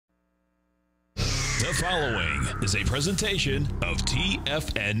The following is a presentation of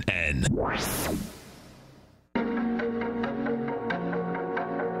TFNN.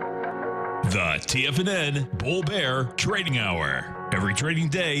 The TFNN Bull Bear Trading Hour. Every trading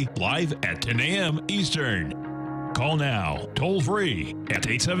day, live at 10 a.m. Eastern. Call now, toll free at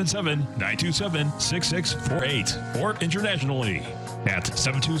 877-927-6648 or internationally at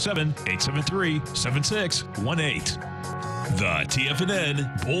 727-873-7618. The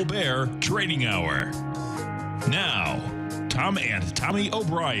TFNN Bull Bear Trading Hour. Now, Tom and Tommy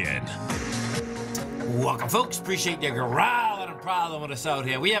O'Brien. Welcome, folks. Appreciate you growling and prowling with us out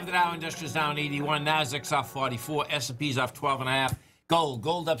here. We have the Dow Industrials down 81, Nasdaq's off 44, S&P's off 12.5.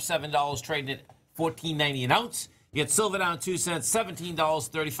 Gold up $7, trading at $14.90 an ounce. You get silver down 2 cents,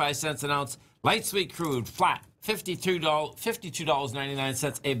 $17.35 an ounce. Light sweet crude flat,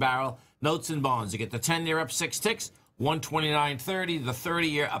 $52.99 a barrel. Notes and bonds. You get the 10-year up 6 ticks. 129.30, the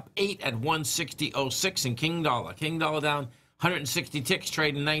 30-year up 8 at 160.06, and King Dollar down 160 ticks,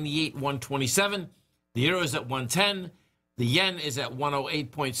 trading 98.127. The euro is at 110. The yen is at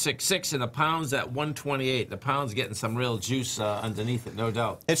 108.66, and the pound's at 128. The pound's getting some real juice underneath it, no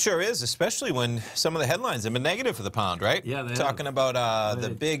doubt. It sure is, especially when some of the headlines have been negative for the pound, right? Yeah, they talking have. about the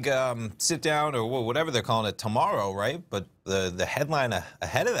big sit-down or whatever they're calling it tomorrow, right? But the headline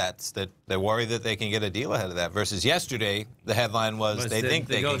ahead of that's that they're worried that they can get a deal ahead of that, versus yesterday the headline was they think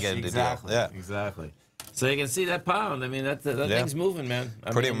they can get a deal. Yeah, exactly. So you can see that pound. I mean, that thing's moving, man.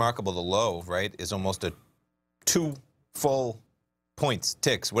 Pretty remarkable. The low, right, is almost a 2 full points,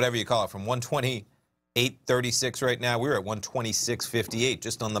 ticks, whatever you call it, from 128.36 right now. We're at 126.58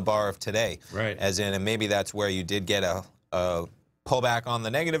 just on the bar of today. Right. As in, and maybe that's where you did get a pullback on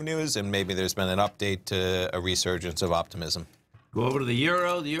the negative news, and maybe there's been an update to a resurgence of optimism. Go over to the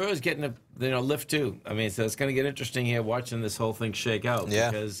euro. The euro is getting a lift too. I mean, so it's going to get interesting here watching this whole thing shake out.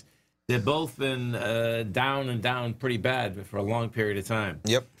 Yeah. Because they've both been down and down pretty bad for a long period of time.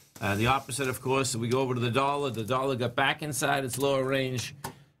 Yep. The opposite, of course, we go over to the dollar. The dollar got back inside its lower range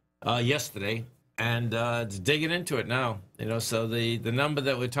yesterday, and it's digging into it now. You know, so the number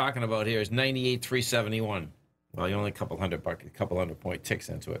that we're talking about here is 98.371. Well, you're only a couple hundred point ticks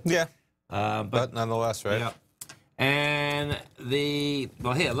into it. Yeah. But nonetheless, right? Yeah. And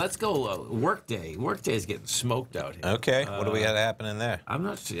here, let's go. Workday. Workday is getting smoked out here. Okay. What do we have happening there? I'm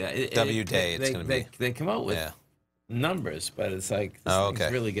not sure. W day. It's going to be. They come out with. Yeah. Numbers, but it's like this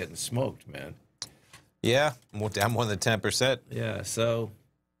thing's really getting smoked, man. Yeah, down more than 10%. Yeah, so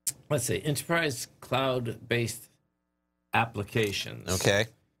let's see, enterprise cloud-based applications. Okay,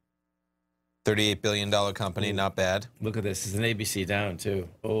 $38 billion company, Ooh. Not bad. Look at this. It's an ABC down too.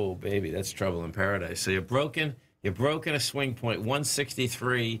 Oh, baby, that's trouble in paradise. So you're broken a swing point,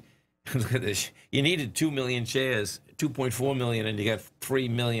 163. Look at this. You needed 2 million shares, 2.4 million, and you got 3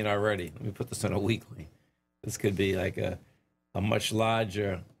 million already. Let me put this on a weekly. This could be like a much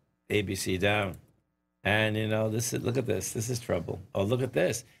larger ABC down. And, you know, look at this. This is trouble. Oh, look at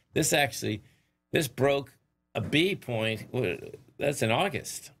this. This broke a B point. That's in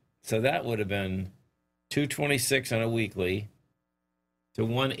August. So that would have been 226 on a weekly to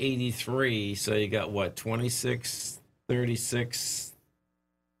 183. So you got what, 26, 36,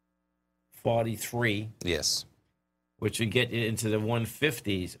 43. Yes. Which would get you into the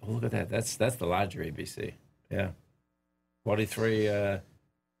 150s. Oh, look at that. That's the larger ABC. Yeah, 43.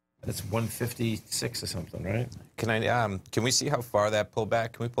 That's 156 or something, right? Can we see how far that pulled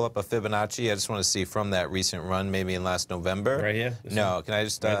back? Can we pull up a Fibonacci? I just want to see from that recent run, maybe in last November. Right here. No, can I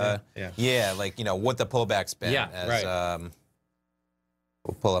just? Right yeah, like what the pullback's been. Yeah, right.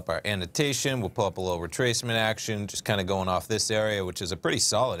 We'll pull up our annotation. We'll pull up a little retracement action, just kind of going off this area, which is a pretty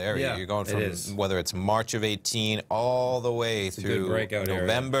solid area. Yeah, you're going from whether it's March of 18 all the way through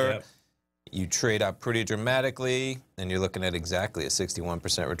November. Yep. You trade up pretty dramatically, and you're looking at exactly a 61%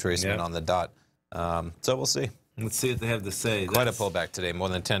 retracement on the dot. So we'll see. Let's see what they have to say. Quite a pullback today, more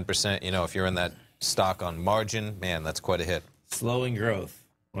than 10%. You know, if you're in that stock on margin, man, that's quite a hit. Slowing growth.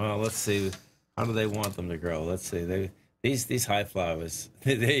 Well, let's see. How do they want them to grow? Let's see. These high flyers.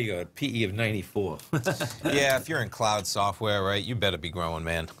 There you go. PE of 94. Yeah, if you're in cloud software, right, you better be growing,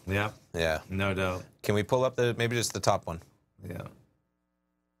 man. Yeah. Yeah. No doubt. Can we pull up maybe just the top one? Yeah.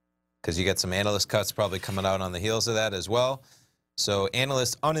 Because you get some analyst cuts probably coming out on the heels of that as well. So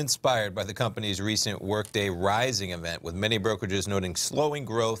analysts uninspired by the company's recent Workday Rising event, with many brokerages noting slowing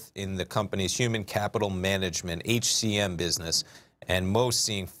growth in the company's human capital management, HCM business, and most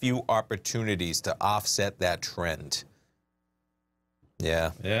seeing few opportunities to offset that trend.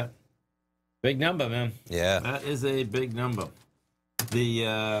 Yeah. Yeah. Big number, man. Yeah. That is a big number.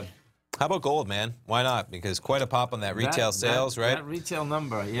 The How about gold, man? Why not? Because quite a pop on that retail sales, right? That retail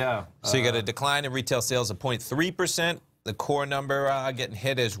number, yeah. So you got a decline in retail sales of 0.3%. The core number getting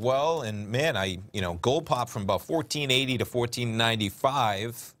hit as well. And man, gold popped from about 1480 to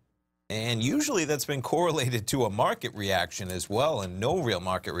 1495. And usually that's been correlated to a market reaction as well, and no real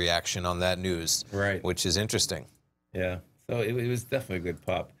market reaction on that news. Right. Which is interesting. Yeah. So it was definitely a good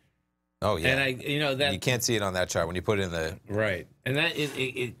pop. Oh yeah. And that you can't see it on that chart when you put it in the right. And that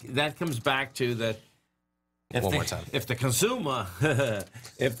that comes back to that. More time. If the consumer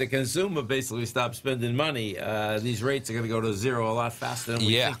basically stops spending money, these rates are going to go to zero a lot faster than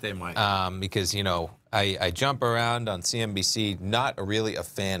we think they might. Because I jump around on CNBC. Not really a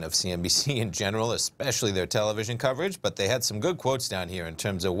fan of CNBC in general, especially their television coverage. But they had some good quotes down here in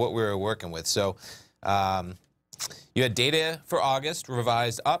terms of what we were working with. So. You had data for August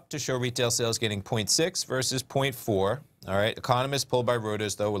revised up to show retail sales getting 0.6 versus 0.4. All right. Economists pulled by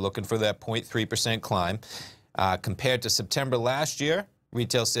Reuters, though, were looking for that 0.3% climb. Compared to September last year,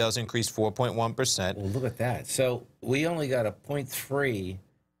 retail sales increased 4.1%. Well, look at that. So we only got a 0.3.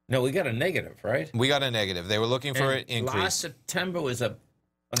 No, we got a negative, right? We got a negative. They were looking for an increase. Last September was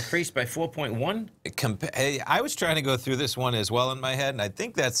increased by 4.1? I was trying to go through this one as well in my head, and I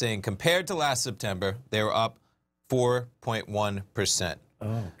think that's saying compared to last September, they were up 4.1%.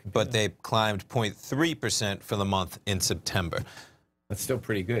 Oh, but they climbed 0.3% for the month in September. That's still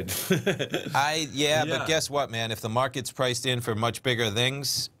pretty good. But guess what, man? If the market's priced in for much bigger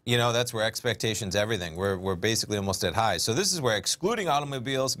things, that's where expectations everything. We're basically almost at highs. So this is where, excluding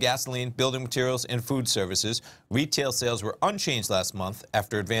automobiles, gasoline, building materials, and food services, retail sales were unchanged last month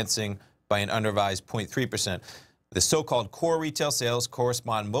after advancing by an unrevised 0.3%. The so-called core retail sales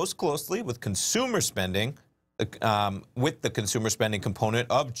correspond most closely with consumer spending, with the consumer spending component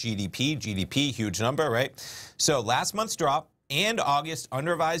of GDP. GDP, huge number, right? So last month's drop and August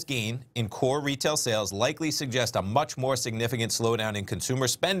unrevised gain in core retail sales likely suggest a much more significant slowdown in consumer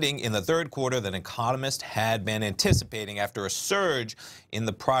spending in the third quarter than economists had been anticipating after a surge in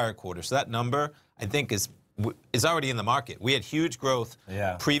the prior quarter. So that number, I think, is already in the market. We had huge growth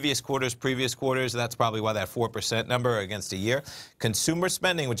previous quarters. That's probably why that 4% number against a year. Consumer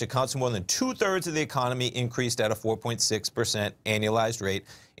spending, which accounts for more than 2/3 of the economy, increased at a 4.6% annualized rate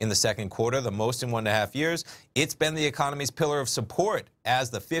in the second quarter, the most in 1.5 years. It's been the economy's pillar of support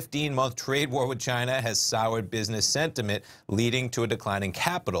as the 15-month trade war with China has soured business sentiment, leading to a decline in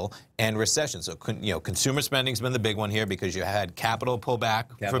capital and recession. So, consumer spending's been the big one here because you had capital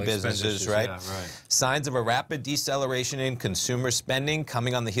pullback for businesses, right? Yeah, right? Signs of a rapid deceleration in consumer spending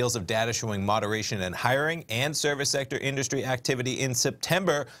coming on the heels of data showing moderation in hiring and service sector industry activity in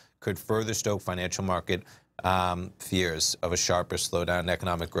September could further stoke financial market fears of a sharper slowdown in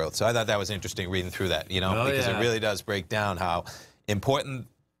economic growth. So I thought that was interesting reading through that, because it really does break down how important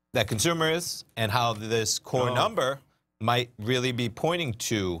that consumer is and how this core number might really be pointing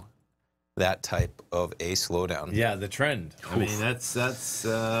to that type of a slowdown. Yeah, the trend. I mean, that's.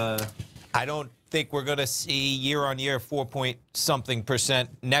 I don't think we're going to see year-on-year 4-point-something%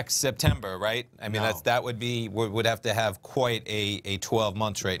 next September, right? I mean, that would have to have quite a 12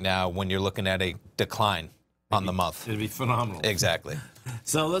 months right now when you're looking at a decline on the month. It'd be phenomenal. Exactly.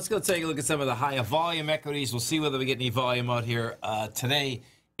 So let's go take a look at some of the higher volume equities. We'll see whether we get any volume out here today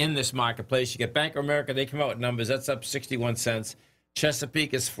in this marketplace. You get Bank of America. They come out with numbers. That's up 61 cents.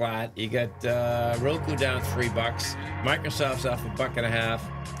 Chesapeake is flat. You got Roku down $3. Microsoft's off $1.50.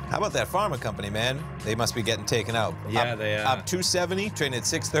 How about that pharma company, man? They must be getting taken out. Yeah, they are. Up 270, trading at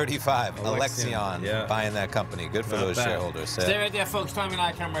 635. Alexion buying that company. Good for those shareholders. Stay right there, folks. Tommy and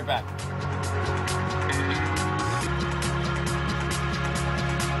I come right back.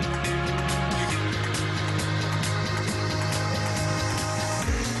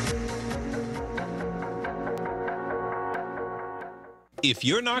 If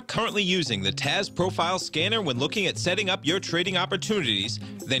you're not currently using the TAS Profile Scanner when looking at setting up your trading opportunities,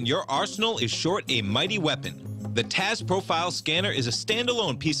 then your arsenal is short a mighty weapon. The TAS Profile Scanner is a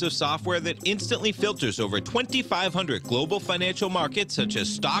standalone piece of software that instantly filters over 2,500 global financial markets such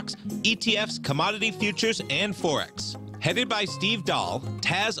as stocks, ETFs, commodity futures, and Forex. Headed by Steve Dahl,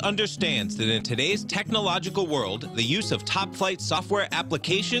 TAS understands that in today's technological world, the use of top-flight software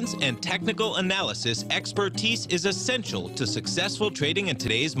applications and technical analysis expertise is essential to successful trading in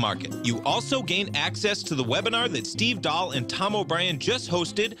today's market. You also gain access to the webinar that Steve Dahl and Tom O'Brien just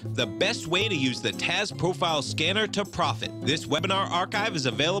hosted, The Best Way to Use the TAS Profile Scanner to Profit. This webinar archive is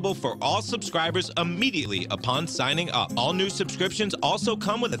available for all subscribers immediately upon signing up. All new subscriptions also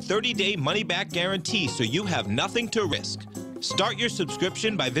come with a 30-day money-back guarantee, so you have nothing to risk. Start your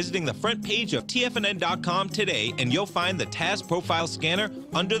subscription by visiting the front page of TFNN.com today, and you'll find the TAS Profile Scanner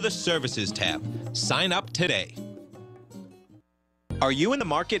under the Services tab. Sign up today. Are you in the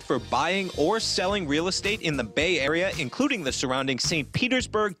market for buying or selling real estate in the Bay Area, including the surrounding St.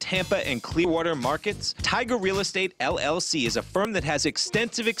 Petersburg, Tampa, and Clearwater markets? Tiger Real Estate LLC is a firm that has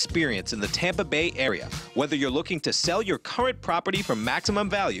extensive experience in the Tampa Bay area. Whether you're looking to sell your current property for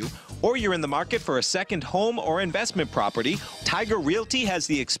maximum value, or you're in the market for a second home or investment property, Tiger Realty has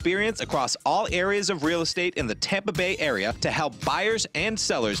the experience across all areas of real estate in the Tampa Bay area to help buyers and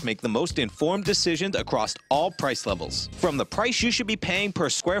sellers make the most informed decisions across all price levels. From the price you should be paying per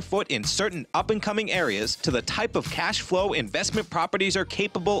square foot in certain up-and-coming areas to the type of cash flow investment properties are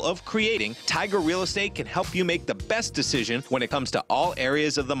capable of creating, Tiger Real Estate can help you make the best decision when it comes to all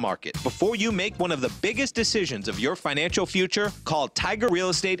areas of the market. Before you make one of the biggest decisions of your financial future, call Tiger Real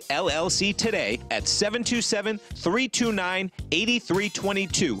Estate LLC today at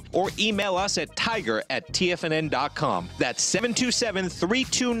 727-329-8322 or email us at tiger@tfnn.com. That's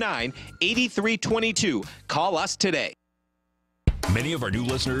 727-329-8322. Call us today. Many of our new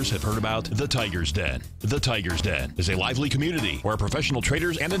listeners have heard about the Tiger's Den. The Tiger's Den is a lively community where professional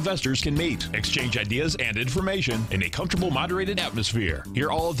traders and investors can meet, exchange ideas and information in a comfortable, moderated atmosphere. Hear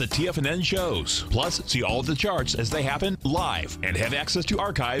all of the TFNN shows, plus see all of the charts as they happen live and have access to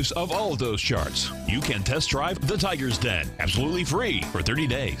archives of all of those charts. You can test drive the Tiger's Den absolutely free for 30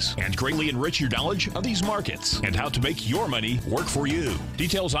 days and greatly enrich your knowledge of these markets and how to make your money work for you.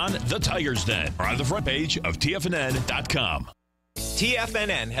 Details on the Tiger's Den are on the front page of TFNN.com.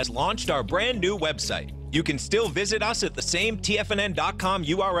 TFNN has launched our brand new website. You can still visit us at the same TFNN.com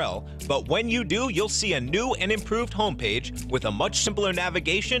URL, but when you do, you'll see a new and improved homepage with a much simpler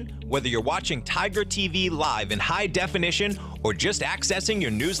navigation, whether you're watching Tiger TV live in high definition or just accessing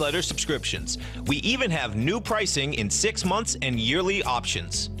your newsletter subscriptions. We even have new pricing in 6 months and yearly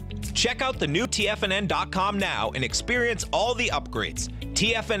options. Check out the new TFNN.com now and experience all the upgrades.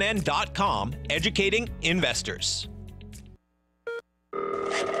 TFNN.com, educating investors.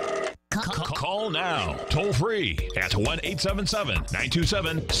 Call now, toll free at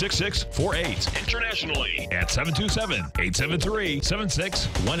 1-877-927-6648. Internationally at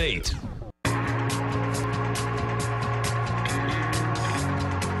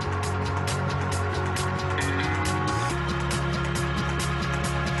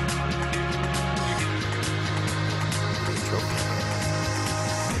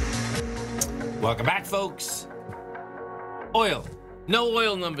Welcome back, folks. Oil. No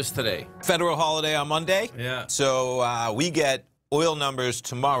oil numbers today. Federal holiday on Monday. Yeah. So we get oil numbers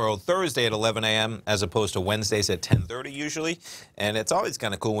tomorrow, Thursday at 11 a.m. as opposed to Wednesdays at 10:30 usually. And it's always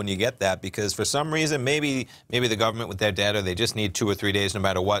kind of cool when you get that because for some reason, maybe the government with their data, they just need 2 or 3 days no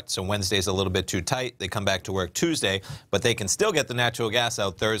matter what. So Wednesday's a little bit too tight. They come back to work Tuesday, but they can still get the natural gas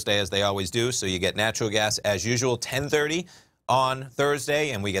out Thursday as they always do. So you get natural gas as usual, 10:30 on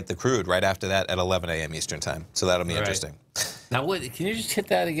Thursday, and we get the crude right after that at 11 a.m. Eastern time. So that'll be interesting. Now, can you just hit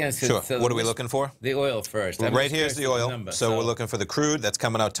that again? Sure. What are we looking for? The oil first. Right here's the oil. So we're looking for the crude. That's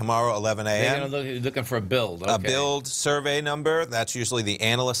coming out tomorrow, 11 a.m. You're looking for a build. Okay. A build survey number. That's usually the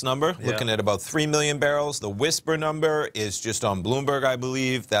analyst number. Yeah. Looking at about 3 million barrels. The whisper number is just on Bloomberg, I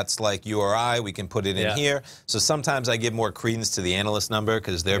believe. That's like URI. We can put it in here. So sometimes I give more credence to the analyst number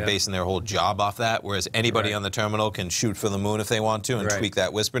because they're basing their whole job off that, whereas anybody on the terminal can shoot for the moon if they want to and tweak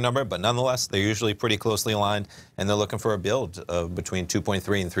that whisper number. But nonetheless, they're usually pretty closely aligned, and they're looking for a build of between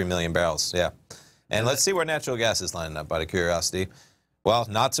 2.3 and 3 million barrels. Yeah. And let's see where natural gas is lining up, out of curiosity. Well,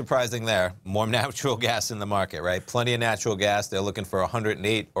 not surprising there. More natural gas in the market, right? Plenty of natural gas. They're looking for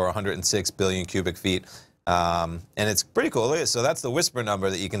 108 or 106 billion cubic feet. And it's pretty cool. So that's the whisper number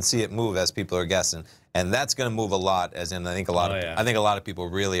that you can see it move as people are guessing. And that's going to move a lot, as in I think a lot of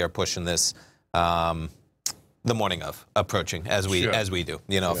people really are pushing this the morning of approaching as we do,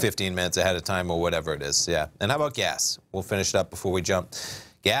 15 minutes ahead of time or whatever it is. Yeah. And how about gas? We'll finish it up before we jump.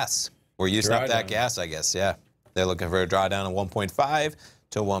 Gas. We're using up that gas, I guess. Yeah. They're looking for a drawdown of 1.5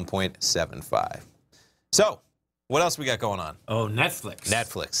 to 1.75. So what else we got going on? Oh, Netflix.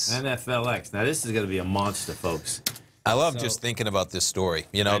 NFLX. Now this is going to be a monster, folks. I love just thinking about this story,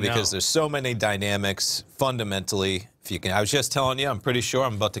 because there's so many dynamics fundamentally. If you can, I was just telling you, I'm pretty sure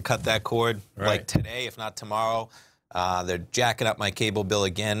I'm about to cut that cord like today, if not tomorrow. They're jacking up my cable bill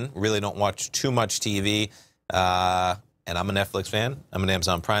again. Really don't watch too much TV. And I'm a Netflix fan. I'm an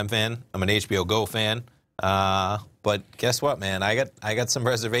Amazon Prime fan. I'm an HBO Go fan. But guess what, man? I got some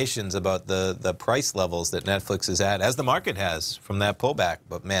reservations about the price levels that Netflix is at, as the market has from that pullback.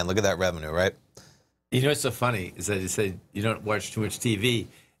 But man, look at that revenue, right? You know what's so funny is that you say you don't watch too much TV,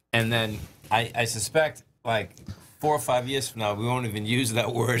 and then I suspect like 4 or 5 years from now, we won't even use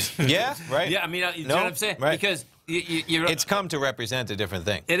that word. Yeah, right. Yeah, I mean, you know what I'm saying? Right. Because you're... It's come to represent a different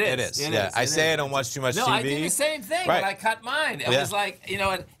thing. It is. It is. It yeah. is. I It say is. I don't watch too much no, TV. I did the same thing Right. when I cut mine. It Yeah. was like, you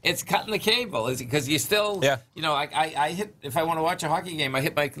know, it's cutting the cable. Because you still, Yeah. you know, I hit, if I want to watch a hockey game, I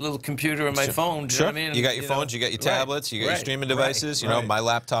hit my little computer and my phone. Do Sure. You know what I mean? You got your phones, you got your tablets, you got your streaming devices. You know, my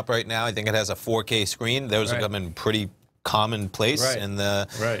laptop right now, I think it has a 4K screen. Those are coming pretty commonplace. And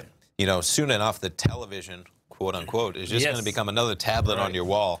you know, soon enough, the television, quote unquote, is just going to become another tablet on your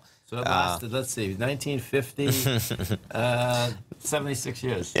wall. So it lasted, let's see, 1950, 76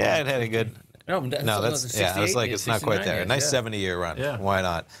 years. Yeah, it had a good. No, that's yeah. I was like, it's not quite there. A nice 70-year run. Yeah. Why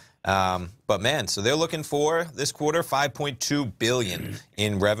not? But man, so they're looking for this quarter $5.2 billion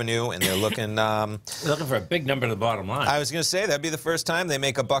in revenue, and they're looking. They're looking for a big number to the bottom line. I was going to say that'd be the first time they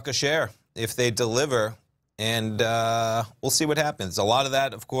make $1 a share if they deliver, and we'll see what happens. A lot of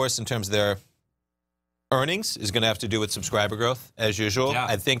that, of course, in terms of their earnings, is going to have to do with subscriber growth, as usual. Yeah.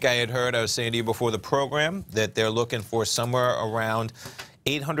 I think I had heard, I was saying to you before the program, that they're looking for somewhere around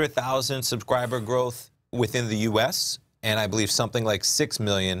 800,000 subscriber growth within the U.S., and I believe something like 6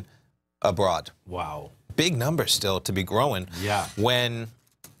 million abroad. Wow. Big numbers still to be growing. Yeah. When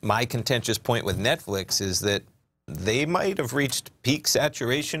my contentious point with Netflix is that they might have reached peak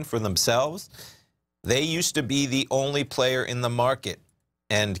saturation for themselves. They used to be the only player in the market.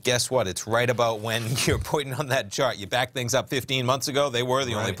 And guess what? It's right about when you're pointing on that chart. You back things up 15 months ago, they were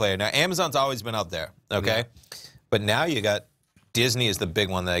the only player. Now, Amazon's always been out there, okay? Yeah. But now you got Disney is the big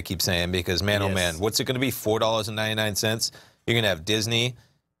one that I keep saying because, man, oh, man, what's it going to be, $4.99? You're going to have Disney.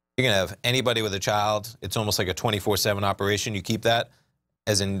 You're going to have anybody with a child. It's almost like a 24/7 operation. You keep that,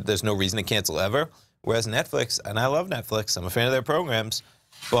 as in there's no reason to cancel ever. Whereas Netflix, and I love Netflix. I'm a fan of their programs,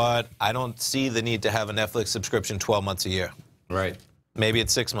 but I don't see the need to have a Netflix subscription 12 months a year. Right. Maybe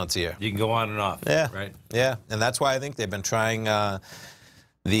it's 6 months a year. You can go on and off. Yeah. Right. Yeah. And that's why I think they've been trying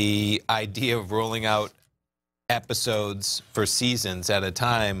the idea of rolling out episodes for seasons at a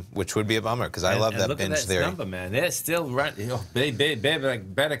time, which would be a bummer because I love that binge theory. Number, man. They're still running. You know, they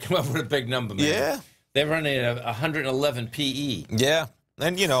better come up with a big number, man. Yeah. They're running at 111 PE. Yeah.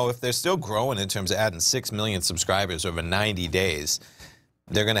 And, you know, if they're still growing in terms of adding 6 million subscribers over 90 days,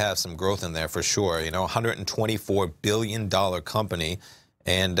 they're going to have some growth in there for sure. You know, $124 billion company.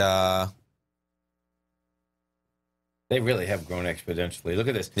 And they really have grown exponentially. Look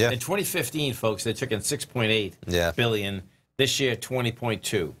at this. Yeah. In 2015, folks, they took in 6.8 billion. This year,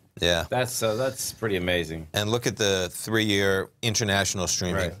 20.2. Yeah. That's pretty amazing. And look at the 3-year international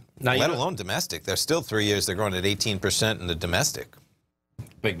streaming, right. Now, let alone domestic. They're still 3 years. They're growing at 18% in the domestic.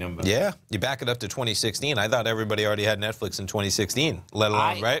 Big number. Yeah. You back it up to 2016. I thought everybody already had Netflix in 2016, let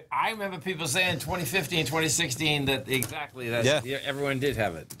alone, right? I remember people saying 2015, 2016 that exactly that everyone did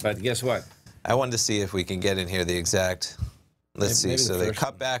have it. But guess what? I wanted to see if we can get in here the exact. Let's see. So they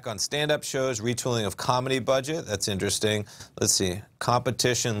cut back on stand-up shows, retooling of comedy budget. That's interesting. Let's see.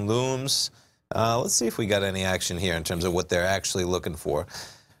 Competition looms. Let's see if we got any action here in terms of what they're actually looking for.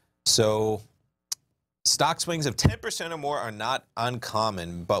 So stock swings of 10% or more are not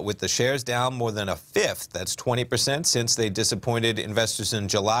uncommon, but with the shares down more than a fifth, that's 20%, since they disappointed investors in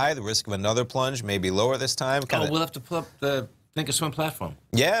July, the risk of another plunge may be lower this time. We'll have to pull up the Thinkorswim platform.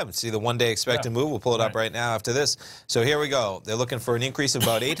 Yeah, see the one-day expected move. We'll pull it up right now after this. So here we go. They're looking for an increase of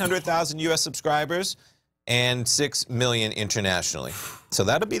about 800,000 U.S. subscribers and 6 million internationally. So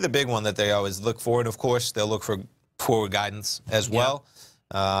that'll be the big one that they always look for. And, of course, they'll look for forward guidance as well.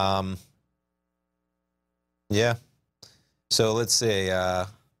 Yeah. So let's say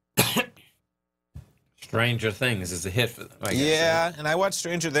Stranger Things is a hit for them. Yeah, and I watched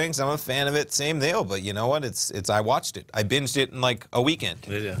Stranger Things. I'm a fan of it. Same deal. But you know what? I watched it. I binged it in like a weekend.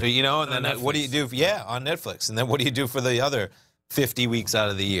 Yeah. You know, and then what do you do? Yeah, on Netflix. And then what do you do for the other 50 weeks out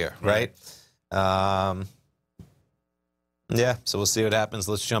of the year, right? Yeah, so we'll see what happens.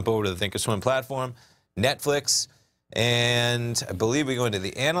 Let's jump over to the Thinkorswim platform. Netflix. And I believe we go into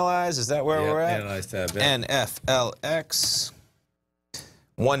the Analyze. Is that where we're at? Analyze tab. NFLX.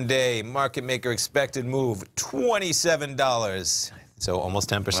 One-day market maker expected move, $27. So almost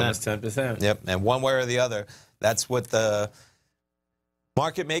 10%. Almost 10%. Yep, and one way or the other, that's what the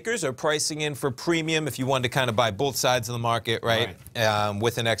market makers are pricing in for premium if you wanted to kind of buy both sides of the market, right?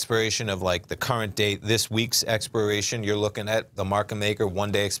 With an expiration of like the current date, this week's expiration, you're looking at the market maker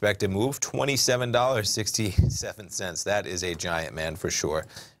one-day expected move, $27.67. That is a giant, man, for sure.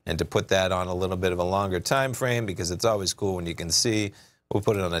 And to put that on a little bit of a longer time frame, because it's always cool when you can see, we'll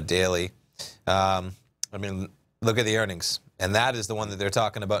put it on a daily. I mean, look at the earnings. And that is the one that they're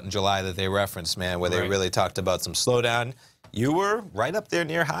talking about in July that they referenced, man, where they really talked about some slowdown. you were right up there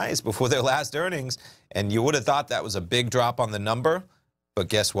near highs before their last earnings, and you would have thought that was a big drop on the number. But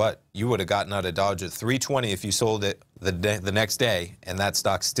guess what? You would have gotten out of Dodge at 320 if you sold it the next day, and that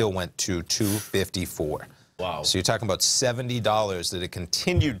stock still went to 254. Wow. So you're talking about $70 that it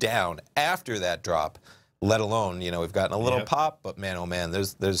continued down after that drop, let alone, you know, we've gotten a little pop, but man, oh man,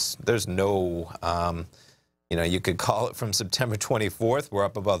 there's no, you know, you could call it from September 24th. We're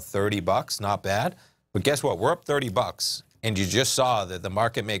up about $30, not bad. But guess what? We're up $30. And you just saw that the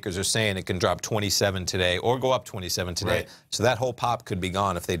market makers are saying it can drop 27 today or go up 27 today. Right. So that whole pop could be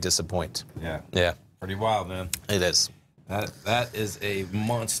gone if they disappoint. Yeah. Yeah. Pretty wild, man. It is. That is a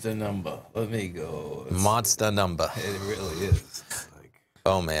monster number. Let me go. Monster number. It really is.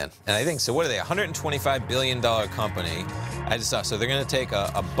 Oh, man. And I think, so what are they, a $125 billion company. I just saw, so they're going to take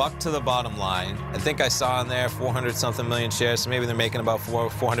a buck to the bottom line. I think I saw in there 400-something million shares, so maybe they're making about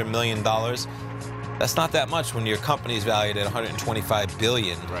 $400 million. That's not that much when your company's valued at $125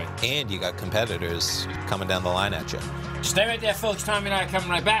 billion, right? And you got competitors coming down the line at you. Stay right there, folks. Tommy and I are coming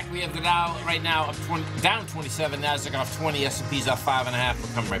right back. We have the Dow right now up down 27, Nasdaq off 20, S&P's up 5.5.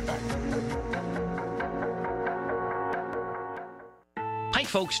 We're coming right back. Hi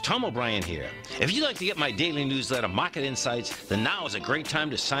folks, Tom O'Brien here. If you'd like to get my daily newsletter, Market Insights, then now is a great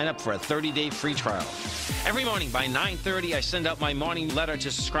time to sign up for a 30-day free trial. Every morning by 9:30, I send out my morning letter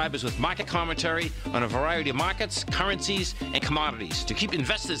to subscribers with market commentary on a variety of markets, currencies, and commodities to keep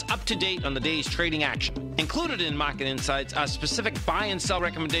investors up to date on the day's trading action. Included in Market Insights are specific buy and sell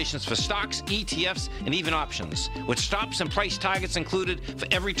recommendations for stocks, ETFs, and even options, with stops and price targets included for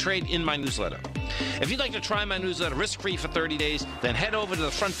every trade in my newsletter. If you'd like to try my newsletter risk-free for 30 days, then head over to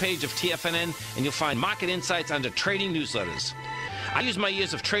the front page of TFNN and you'll find Market Insights under Trading Newsletters. I use my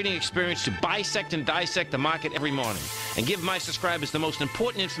years of trading experience to bisect and dissect the market every morning and give my subscribers the most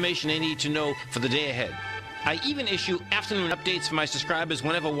important information they need to know for the day ahead. I even issue afternoon updates for my subscribers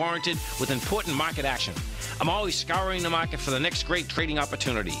whenever warranted with important market action. I'm always scouring the market for the next great trading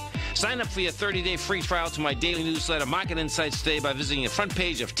opportunity. Sign up for your 30-day free trial to my daily newsletter, Market Insights, today by visiting the front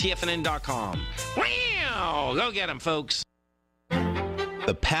page of TFNN.com. Wow! Go get them, folks.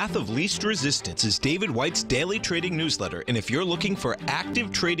 The Path of Least Resistance is David White's daily trading newsletter, and if you're looking for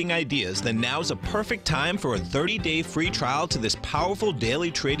active trading ideas, then now's a perfect time for a 30-day free trial to this powerful daily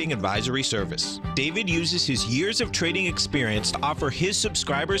trading advisory service. David uses his years of trading experience to offer his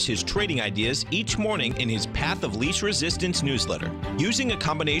subscribers his trading ideas each morning in his Path of Least Resistance newsletter. Using a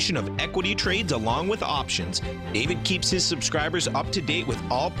combination of equity trades along with options, David keeps his subscribers up to date with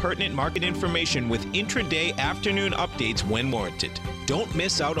all pertinent market information with intraday afternoon updates when warranted. Don't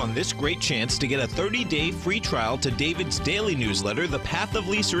miss out on this great chance to get a 30-day free trial to David's daily newsletter, The Path of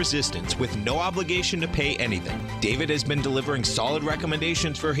Least Resistance, with no obligation to pay anything. David has been delivering solid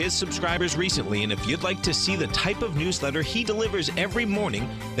recommendations for his subscribers recently, and if you'd like to see the type of newsletter he delivers every morning,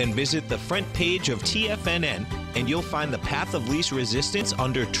 then visit the front page of TFNN and you'll find The Path of Least Resistance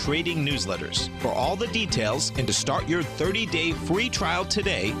under Trading Newsletters. For all the details and to start your 30-day free trial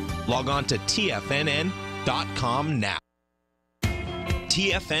today, log on to TFNN.com now.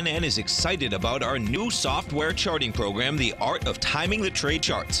 TFNN is excited about our new software charting program, The Art of Timing the Trade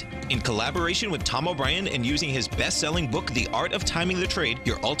Charts. In collaboration with Tom O'Brien and using his best-selling book, The Art of Timing the Trade,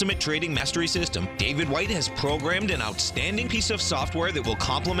 Your Ultimate Trading Mastery System, David White has programmed an outstanding piece of software that will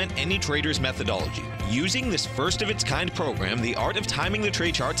complement any trader's methodology. Using this first-of-its-kind program, The Art of Timing the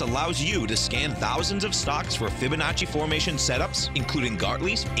Trade Charts allows you to scan thousands of stocks for Fibonacci formation setups, including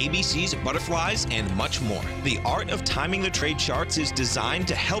Gartley's, ABCs, butterflies, and much more. The Art of Timing the Trade Charts is designed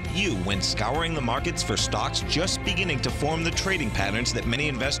to help you when scouring the markets for stocks just beginning to form the trading patterns that many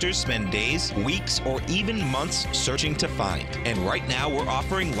investors spend days, weeks, or even months searching to find. And right now, we're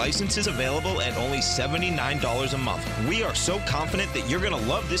offering licenses available at only $79 a month. We are so confident that you're going to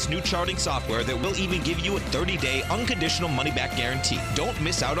love this new charting software that will even give you a 30-day unconditional money-back guarantee. Don't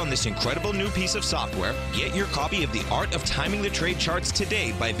miss out on this incredible new piece of software. Get your copy of The Art of Timing the Trade Charts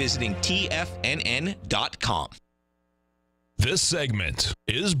today by visiting TFNN.com. This segment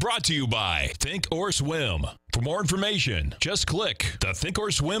is brought to you by Think or Swim. For more information, just click the Think or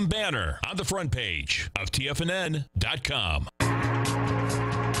Swim banner on the front page of TFNN.com.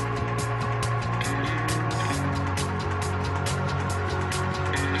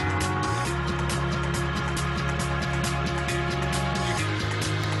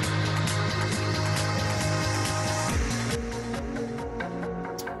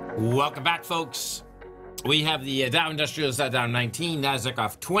 Welcome back, folks. We have the Dow Industrials down 19, Nasdaq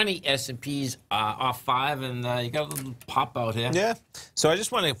off 20, S&P's off 5, and you got a little pop out here. Yeah. So I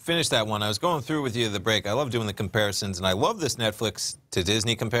just want to finish that one. I was going through with you the break. I love doing the comparisons, and I love this Netflix to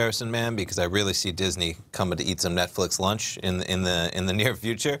Disney comparison, man, because I really see Disney coming to eat some Netflix lunch in the near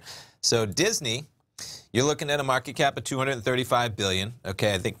future. So Disney, you're looking at a market cap of $235 billion.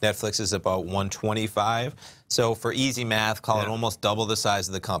 Okay, I think Netflix is about $125. So for easy math, call it almost double the size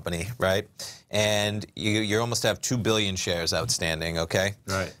of the company, right? And you almost have 2 billion shares outstanding, okay?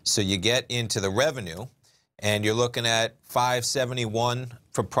 Right. So you get into the revenue, and you're looking at $571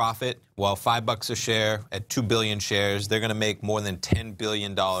 for profit. Well, $5 a share at 2 billion shares, they're going to make more than $10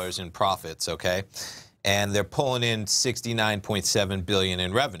 billion in profits, okay? And they're pulling in $69.7 billion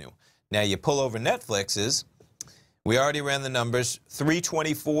in revenue. Now you pull over Netflix's. We already ran the numbers.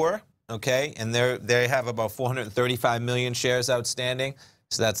 324. Okay, and they have about 435 million shares outstanding.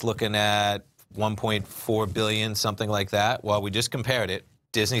 So that's looking at 1.4 billion, something like that. Well, we just compared it.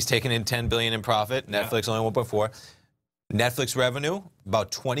 Disney's taking in 10 billion in profit. Netflix only 1.4. Netflix revenue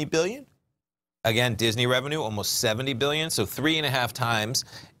about 20 billion. Again, Disney revenue almost 70 billion, so 3.5 times.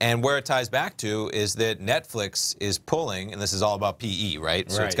 And where it ties back to is that Netflix is pulling, and this is all about PE, right?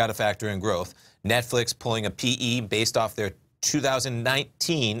 So it's got to factor in growth. Netflix pulling a PE based off their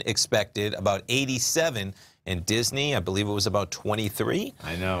 2019 expected about 87, and Disney, I believe it was about 23.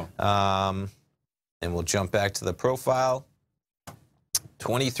 I know. And we'll jump back to the profile.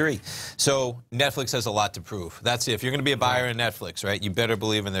 23. So Netflix has a lot to prove. That's it. If you're going to be a buyer in Netflix, right, you better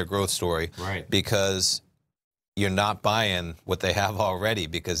believe in their growth story. Right. Because you're not buying what they have already,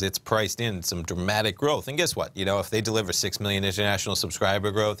 because it's priced in some dramatic growth. And guess what? You know, if they deliver 6 million international subscriber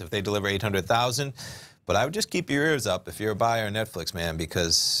growth, if they deliver 800,000, but I would just keep your ears up if you're a buyer in Netflix, man,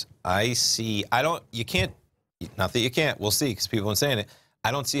 because you can't, not that you can't, we'll see, because people have been saying it,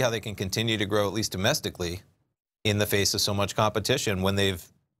 I don't see how they can continue to grow, at least domestically, in the face of so much competition when they've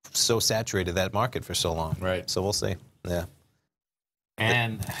so saturated that market for so long. Right. So we'll see. Yeah.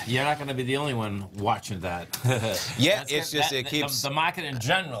 And you're not going to be the only one watching that. Yeah, it keeps... The market in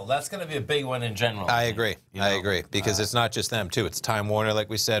general, that's going to be a big one in general. I agree. I agree. Because it's not just them, too. It's Time Warner, like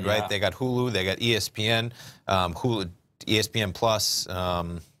we said, right? They got Hulu, they got ESPN, Hulu, ESPN Plus.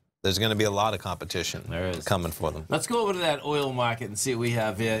 There's going to be a lot of competition coming for them. Let's go over to that oil market and see what we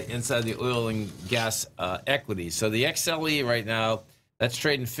have here inside the oil and gas equities. So the XLE right now, that's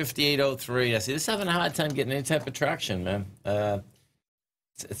trading 58.03. I see this is having a hard time getting any type of traction, man.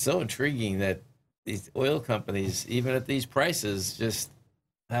 It's so intriguing that these oil companies, even at these prices, just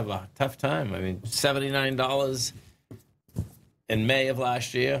have a tough time. I mean, $79 in May of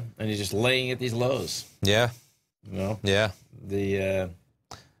last year, and you're just laying at these lows. Yeah. You know? Yeah.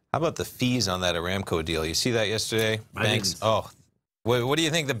 How about the fees on that Aramco deal? You see that yesterday? Banks. Oh, what do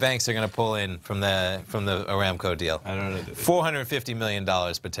you think the banks are going to pull in from the Aramco deal? I don't know. $450 million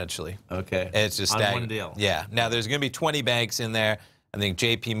potentially. Okay. It's just on one deal. Yeah. Now there's going to be 20 banks in there. I think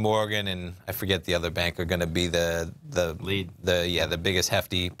J.P. Morgan and I forget the other bank are going to be the lead. The biggest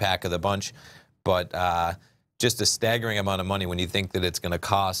hefty pack of the bunch. But just a staggering amount of money when you think that it's going to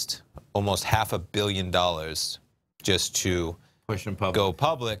cost almost $500 million just to go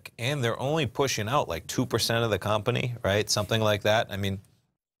public, and they're only pushing out like 2% of the company, right? Something like that. I mean,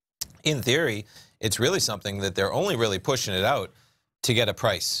 in theory, it's really something that they're only really pushing it out to get a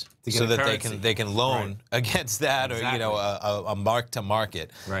price, so that they can loan against that, or you know, a mark to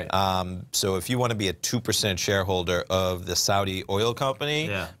market. Right. So if you want to be a 2% shareholder of the Saudi oil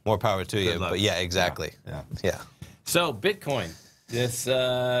company, more power to you. But yeah, exactly. Yeah. So Bitcoin. This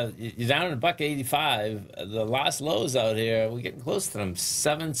you're down at $1.85. The last lows out here, we're getting close to them.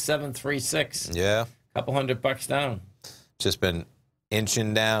 7,736. Yeah. Couple $100 down. Just been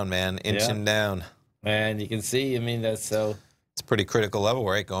inching down, man. Inching down. And you can see, I mean, that's so. It's a pretty critical level,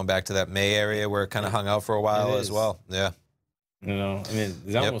 right? Going back to that May area where it kind of hung out for a while as well. Yeah. You know, I mean,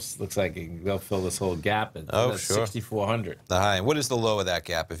 it almost looks like they'll fill this whole gap. Oh, sure. 6,400. The high. And what is the low of that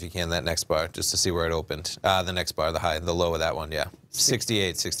gap, if you can, that next bar, just to see where it opened? The next bar, the high, the low of that one, yeah.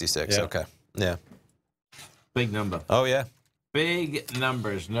 68, 66. Yeah. Okay. Yeah. Big number. Oh, yeah. Big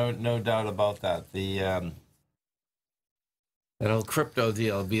numbers. No doubt about that. That whole crypto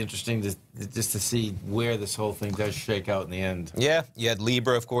deal will be interesting just to see where this whole thing does shake out in the end. Yeah, you had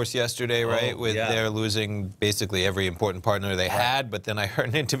Libra, of course, yesterday, right? They're losing basically every important partner they had. But then I heard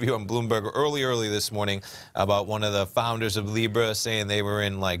an interview on Bloomberg early this morning about one of the founders of Libra saying they were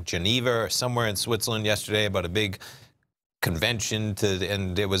in like Geneva or somewhere in Switzerland yesterday about a big convention,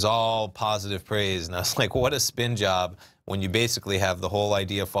 and it was all positive praise. And I was like, what a spin job when you basically have the whole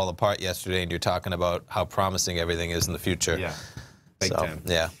idea fall apart yesterday and you're talking about how promising everything is in the future. Yeah. Big time.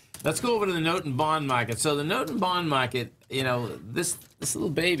 Yeah. Let's go over to the note and bond market. So the note and bond market, you know, this little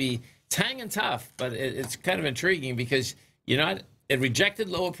baby, it's hanging tough, but it's kind of intriguing because it rejected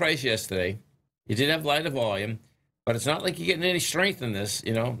lower price yesterday. You did have lighter volume, but it's not like you're getting any strength in this.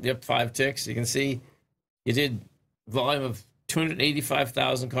 You're up 5 ticks. You can see you did volume of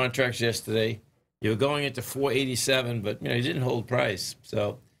 285,000 contracts yesterday. You were going into 487, but you didn't hold price.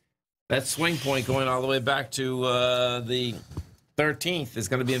 So that swing point going all the way back to the 13th is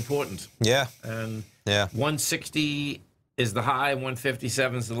going to be important. Yeah. And 160 is the high,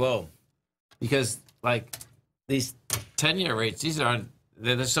 157 is the low. Because, like, these 10-year rates,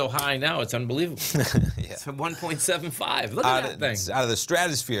 they're so high now, it's unbelievable. It's 1.75. Look at that thing. It's out of the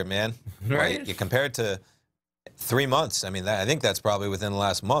stratosphere, man. Right? You compare it to 3 months. I mean, I think that's probably within the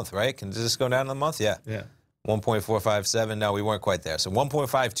last month, right? Can this go down in a month? Yeah. 1.457. No, we weren't quite there. So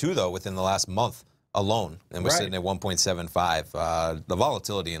 1.52, though, within the last month alone. And we're sitting at 1.75. The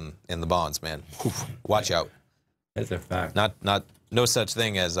volatility in the bonds, man. Watch out. That's a fact. No such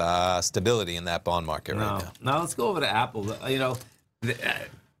thing as stability in that bond market right now. Now let's go over to Apple. I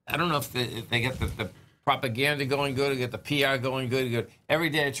don't know if they get the propaganda going good, or get the PR going good. Every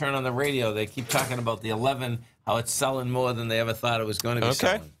day I turn on the radio, they keep talking about the 11, how it's selling more than they ever thought it was going to be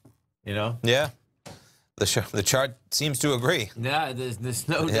selling. Yeah. The chart seems to agree. Yeah, there's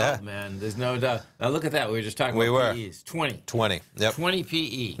no doubt, man. There's no doubt. Now look at that. We were just talking about PEs. 20. 20. Yep. 20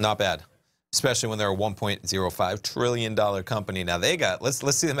 PE. Not bad. Especially when they're a $1.05 trillion company. Now they got, let's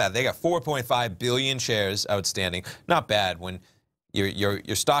see the math. They got 4.5 billion shares outstanding. Not bad when your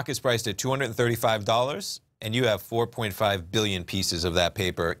stock is priced at $235 and you have 4.5 billion pieces of that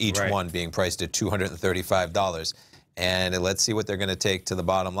paper, each one being priced at $235. And let's see what they're going to take to the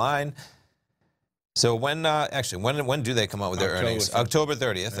bottom line. So when do they come out with their earnings? October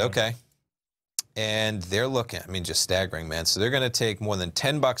 30th. Yeah. Okay. And they're looking, just staggering, man. So they're going to take more than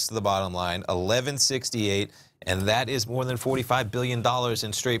 $10 to the bottom line, $11.68, and that is more than $45 billion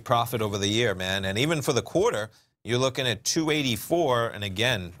in straight profit over the year, man. And even for the quarter, you're looking at $284, and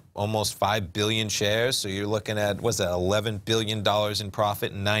again, almost 5 billion shares. So you're looking at, what's that, $11 billion in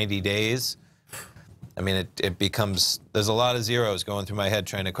profit in 90 days. It becomes, there's a lot of zeros going through my head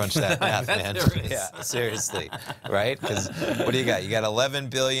trying to crunch that math, man. Yeah, seriously, right? Because what do you got? You got 11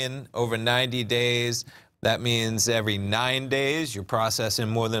 billion over 90 days. That means every 9 days you're processing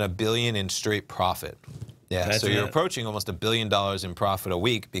more than $1 billion in straight profit. Yeah, so you're approaching almost $1 billion in profit a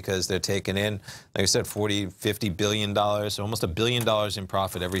week because they're taking in, like I said, $50 billion, so almost $1 billion in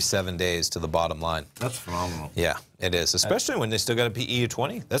profit every 7 days to the bottom line. That's phenomenal. Yeah, it is, especially when they still got a PE of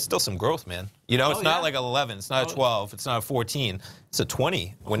 20. That's still some growth, man. It's not like 11, it's not a 12, it's not a 14, it's a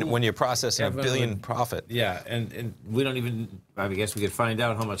 20 when you're processing $1 billion profit. Yeah, and we don't even, I guess we could find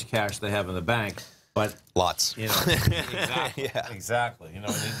out how much cash they have in the bank. But lots. Exactly. Exactly.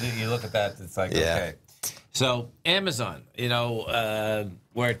 You look at that, it's like, okay. So Amazon, we're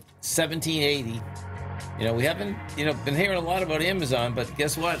at 1780. We haven't, been hearing a lot about Amazon, but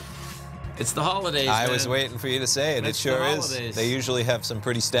guess what? It's the holidays. I was waiting for you to say it. It sure is. They usually have some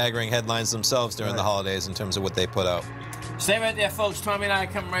pretty staggering headlines themselves during the holidays in terms of what they put out. Stay right there, folks. Tommy and I are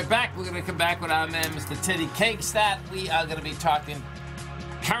coming right back. We're going to come back with our man, Mr. Titty Cakestat. We are going to be talking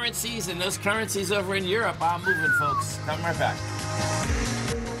currencies, and those currencies over in Europe are moving, folks. Coming right back.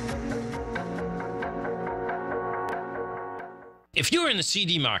 If you're in the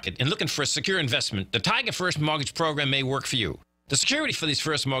CD market and looking for a secure investment, the Tiger First Mortgage Program may work for you. The security for these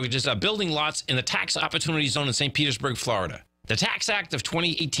first mortgages are building lots in the tax opportunity zone in St. Petersburg, Florida. The Tax Act of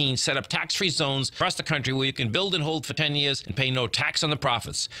 2018 set up tax-free zones across the country where you can build and hold for 10 years and pay no tax on the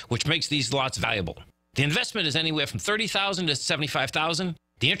profits, which makes these lots valuable. The investment is anywhere from $30,000 to $75,000.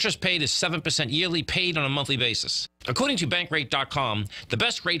 The interest paid is 7% yearly, paid on a monthly basis. According to Bankrate.com, the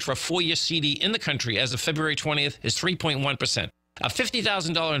best rate for a 4-year CD in the country as of February 20th is 3.1%. A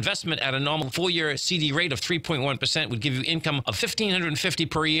 $50,000 investment at a normal 4-year CD rate of 3.1% would give you income of $1,550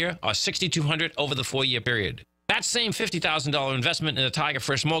 per year or $6,200 over the 4-year period. That same $50,000 investment in the Tiger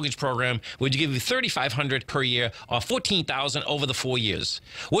First Mortgage Program would give you $3,500 per year or $14,000 over the 4 years.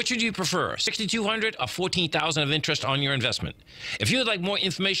 Which would you prefer, $6,200 or $14,000 of interest on your investment? If you would like more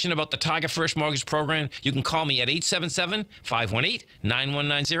information about the Tiger First Mortgage Program, you can call me at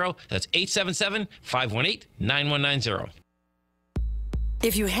 877-518-9190. That's 877-518-9190.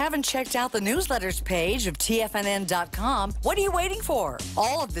 If you haven't checked out the newsletters page of TFNN.com, what are you waiting for?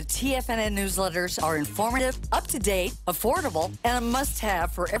 All of the TFNN newsletters are informative, up-to-date, affordable, and a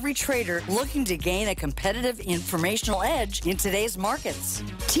must-have for every trader looking to gain a competitive informational edge in today's markets.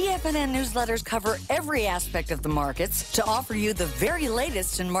 TFNN newsletters cover every aspect of the markets to offer you the very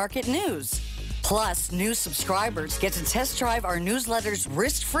latest in market news. Plus, new subscribers get to test drive our newsletters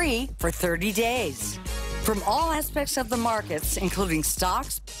risk-free for 30 days. From all aspects of the markets, including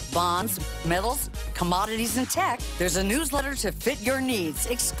stocks, bonds, metals, commodities, and tech, there's a newsletter to fit your needs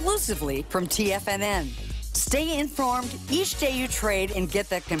exclusively from TFNN. Stay informed each day you trade and get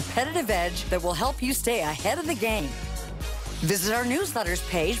that competitive edge that will help you stay ahead of the game. Visit our newsletters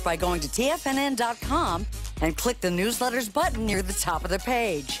page by going to TFNN.com and click the newsletters button near the top of the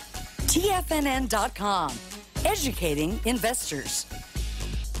page. TFNN.com, educating investors.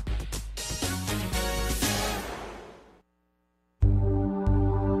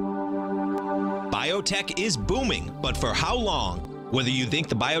 Biotech is booming, but for how long? Whether you think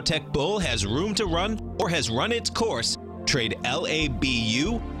the biotech bull has room to run or has run its course, trade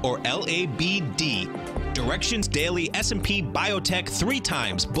LABU or LABD. Direction's daily S&P Biotech 3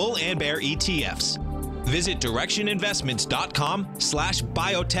 times bull and bear ETFs. Visit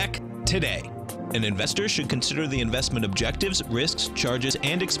directioninvestments.com/biotech today. An investor should consider the investment objectives, risks, charges,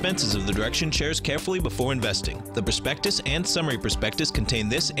 and expenses of the Direction shares carefully before investing. The prospectus and summary prospectus contain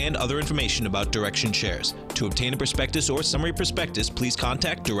this and other information about Direction shares. To obtain a prospectus or summary prospectus, please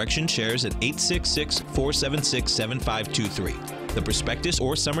contact Direction shares at 866-476-7523. The prospectus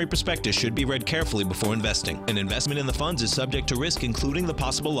or summary prospectus should be read carefully before investing. An investment in the funds is subject to risk, including the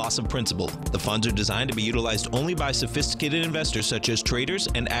possible loss of principal. The funds are designed to be utilized only by sophisticated investors such as traders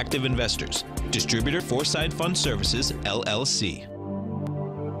and active investors. Distributor Foreside Fund Services, LLC.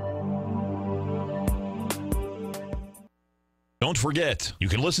 Don't forget, you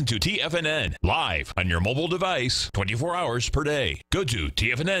can listen to TFNN live on your mobile device 24 hours per day. Go to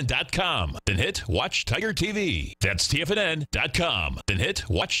TFNN.com, then hit Watch Tiger TV. That's TFNN.com, then hit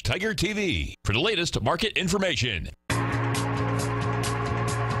Watch Tiger TV for the latest market information.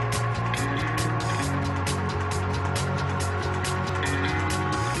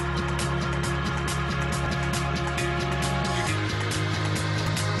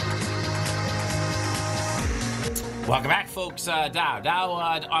 Welcome back, folks. Dow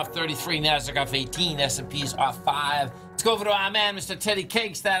off 33, NASDAQ off 18, S&P's off 5. Let's go over to our man, Mr. Teddy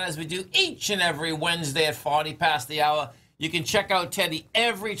Cakestat, as we do each and every Wednesday at 40 past the hour. You can check out Teddy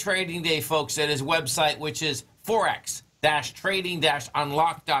every trading day, folks, at his website, which is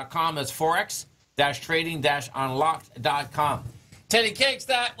forex-trading-unlocked.com. That's forex-trading-unlocked.com. Teddy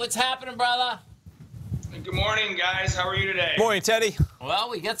Cakestat, what's happening, brother? Good morning, guys. How are you today? Morning, Teddy. Well,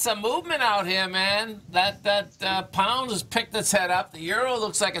 we get some movement out here, man. That pound has picked its head up. The euro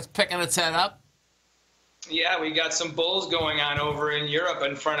looks like it's picking its head up. Yeah, we got some bulls going on over in Europe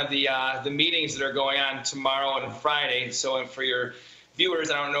in front of the meetings that are going on tomorrow and Friday. So for your viewers,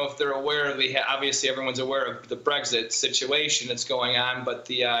 I don't know if they're aware of obviously everyone's aware of the Brexit situation that's going on, but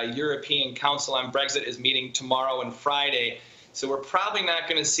the European Council on Brexit is meeting tomorrow and Friday. So we're probably not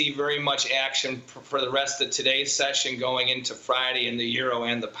going to see very much action for the rest of today's session going into Friday in the euro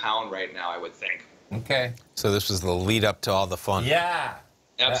and the pound right now, I would think. Okay. So this was the lead up to all the fun. Yeah.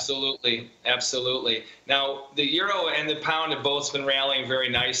 Absolutely. Absolutely. Now, the euro and the pound have both been rallying very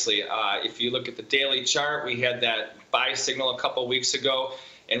nicely. If you look at the daily chart, we had that buy signal a couple weeks ago.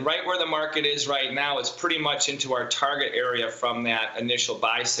 And right where the market is right now, it's pretty much into our target area from that initial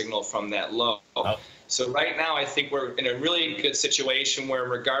buy signal from that low. Oh. So right now, I think we're in a really good situation where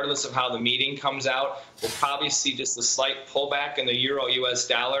regardless of how the meeting comes out, we'll probably see just a slight pullback in the euro-US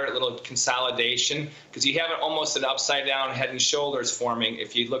dollar, a little consolidation, because you have almost an upside-down head and shoulders forming.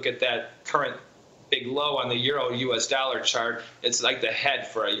 If you look at that current big low on the euro-US dollar chart, it's like the head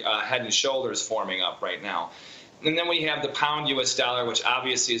for a head and shoulders forming up right now. And then we have the pound US dollar, which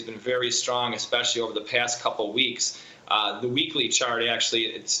obviously has been very strong, especially over the past couple weeks. The weekly chart, actually,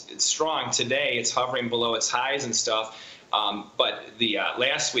 it's strong today. It's hovering below its highs and stuff. But the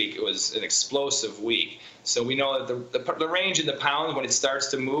last week, it was an explosive week. So we know that the range in the pound, when it starts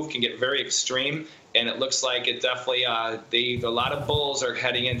to move, can get very extreme. And it looks like it definitely, a lot of bulls are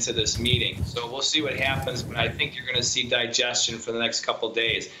heading into this meeting. So we'll see what happens. But I think you're going to see digestion for the next couple of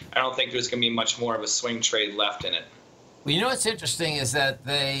days. I don't think there's going to be much more of a swing trade left in it. Well, you know what's interesting is that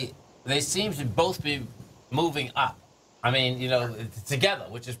they seem to both be moving up. I mean, you know, together,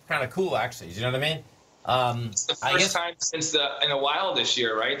 which is kind of cool, actually. You know what I mean? It's the first time since in a while this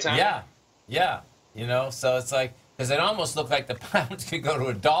year, right, Tom? Yeah. You know, so it's like, because it almost looked like the pound could go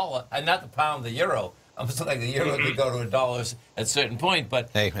to $1, and not the pound, the euro. Almost looked like the euro could go to $1 at a certain point, but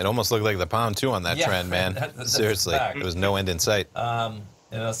hey, it almost looked like the pound too on that trend, man. Seriously, there was no end in sight. You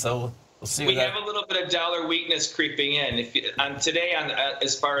know, so we'll see. We have a little bit bit of dollar weakness creeping in. Today,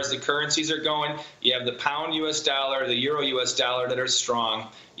 as far as the currencies are going, you have the pound U.S. dollar, the euro U.S. dollar that are strong.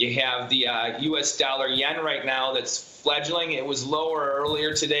 You have the U.S. dollar yen right now that's fledgling. It was lower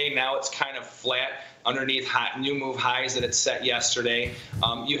earlier today. Now it's kind of flat underneath new move highs that it set yesterday.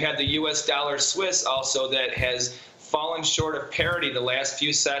 You had the U.S. dollar Swiss also that has fallen short of parity the last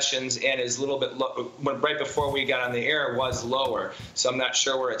few sessions and is a little bit low. Right before we got on the air was lower, so I'm not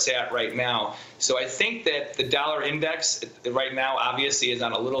sure where it's at right now. So I think that the dollar index right now obviously is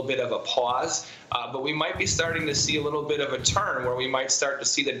on a little bit of a pause, but we might be starting to see a little bit of a turn where we might start to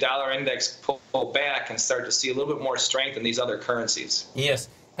see the dollar index pull back and start to see a little bit more strength in these other currencies. Yes.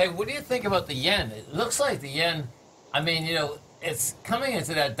 Hey, what do you think about the yen? It looks like the yen, I mean, you know, it's coming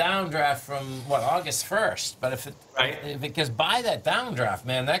into that downdraft from, what, August 1st. But if it gets by that downdraft,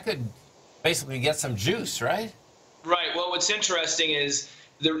 man, that could basically get some juice, right? Right. Well, what's interesting is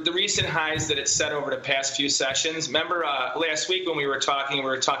the recent highs that it set over the past few sessions. Remember last week when we were talking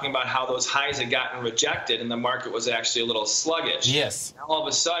about how those highs had gotten rejected and the market was actually a little sluggish. Yes. Now, all of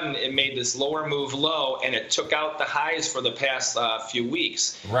a sudden, it made this lower move low, and it took out the highs for the past few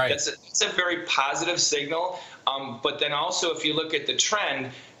weeks. Right. That's a very positive signal. But then also, if you look at the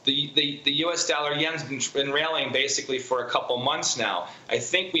trend, the U.S. dollar yen's been rallying basically for a couple months now. I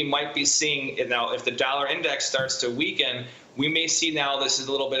think we might be seeing it now. If the dollar index starts to weaken, we may see now this is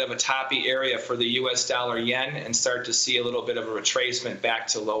a little bit of a toppy area for the U.S. dollar yen and start to see a little bit of a retracement back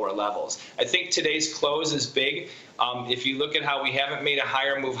to lower levels. I think today's close is big. If you look at how we haven't made a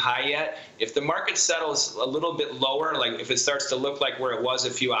higher move high yet, if the market settles a little bit lower, like if it starts to look like where it was a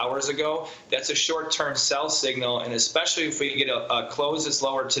few hours ago, that's a short-term sell signal. And especially if we get a close that's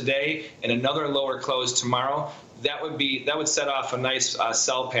lower today and another lower close tomorrow, that would set off a nice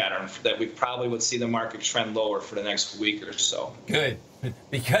sell pattern that we probably would see the market trend lower for the next week or so. Good,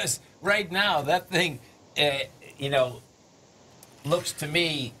 because right now that thing, you know, looks to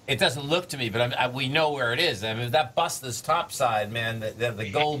me, it doesn't look to me, but we know where it is. I mean, if that busts this top side, man, the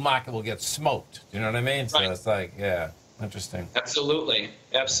gold market will get smoked. You know what I mean? So right. It's like, yeah, interesting. Absolutely.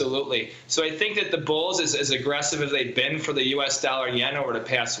 Absolutely. So I think that the bulls, as aggressive as they've been for the U.S. dollar yen over the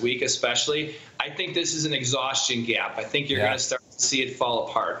past week especially, I think this is an exhaustion gap. I think you're going to start to see it fall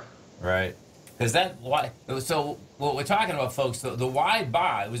apart. Right. Because so what we're talking about, folks, the wide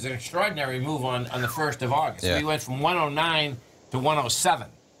bar, it was an extraordinary move on the 1st of August. Yeah. We went from 109 to 107,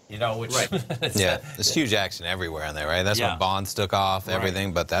 you know, which... Right. Yeah, there's huge action everywhere on there, right? That's when bonds took off,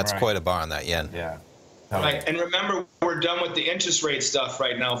 everything, but that's quite a bar on that yen. Yeah. Right, and remember, we're done with the interest rate stuff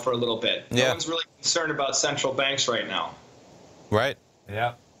right now for a little bit. No one's really concerned about central banks right now. Right.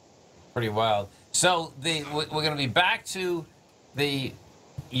 Yeah. Pretty wild. So we're going to be back to the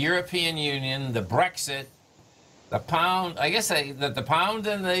European Union, the Brexit, the pound. I guess that the pound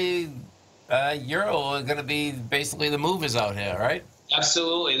and the euro are going to be basically the movers out here, right?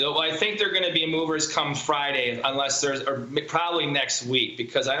 Absolutely. Though I think they're going to be movers come Friday, unless or probably next week,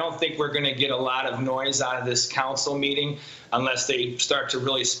 because I don't think we're going to get a lot of noise out of this council meeting unless they start to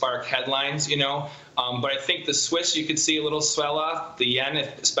really spark headlines, you know. But I think the Swiss, you could see a little swell off. The yen,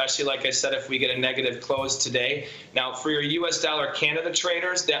 especially, like I said, if we get a negative close today. Now, for your U.S. dollar Canada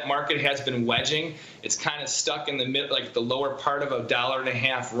traders, that market has been wedging. It's kind of stuck in the lower part of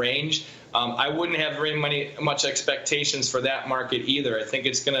 $1.50 range. I wouldn't have very much expectations for that market either. I think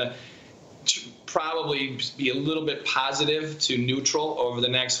it's going to probably be a little bit positive to neutral over the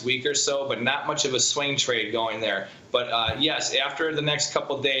next week or so, but not much of a swing trade going there. But yes, after the next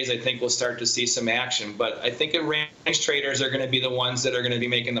couple of days, I think we'll start to see some action. But I think range traders are going to be the ones that are going to be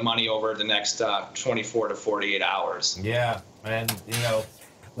making the money over the next 24 to 48 hours. Yeah, and you know,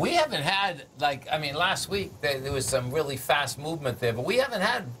 we haven't had, last week there was some really fast movement there, but we haven't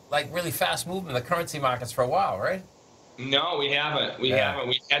had really fast movement in the currency markets for a while, right? No, we haven't. We haven't.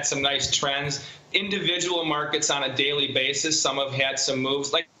 We had some nice trends. Individual markets on a daily basis, some have had some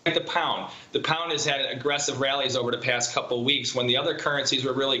moves, like the pound. The pound has had aggressive rallies over the past couple of weeks when the other currencies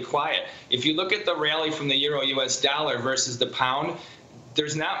were really quiet. If you look at the rally from the euro US dollar versus the pound,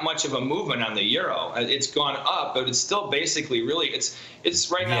 there's not much of a movement on the euro. It's gone up, but it's still basically really,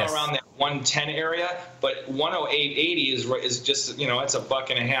 it's right now around that 110 area, but 108.80 is just, you know, it's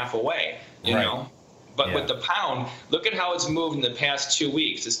 $1.50 away, you know. But with the pound, look at how it's moved in the past 2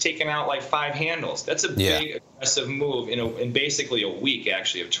 weeks. It's taken out like 5 handles. That's a big aggressive move in basically a week,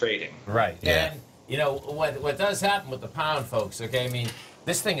 actually, of trading. Right. Yeah. And, you know, what does happen with the pound, folks, okay, I mean,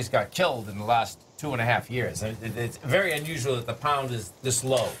 this thing has got killed in the last 2.5 years. It's very unusual that the pound is this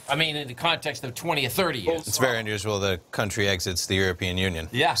low. I mean, in the context of 20 or 30 years. It's very unusual the country exits the European Union.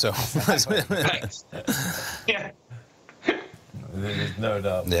 Yeah. So. Yeah. There's no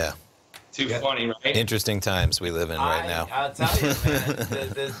doubt. Yeah. Too funny, right? Interesting times we live in right now. I'll tell you,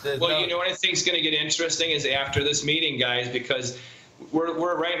 man. Well, you know what I think is going to get interesting is after this meeting, guys, because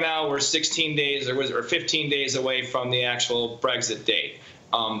we're right now we're 16 days or 15 days away from the actual Brexit date,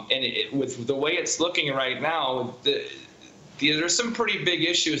 and with the way it's looking right now, there's some pretty big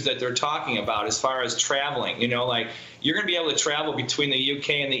issues that they're talking about as far as traveling. You know, like you're going to be able to travel between the UK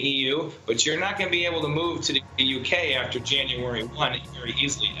and the EU, but you're not going to be able to move to the UK after January 1 very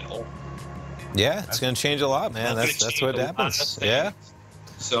easily at all. Yeah, it's going to change a lot, man. That's what happens. Yeah.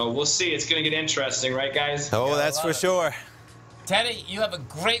 So we'll see. It's going to get interesting, right, guys? Oh, that's for sure. Teddy, you have a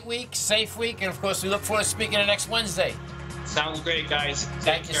great week, safe week, and of course, we look forward to speaking to you next Wednesday. Sounds great, guys.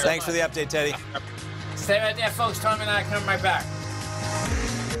 Thank you so Thanks for the update, Teddy. Stay right there, folks. Tom and I come right back.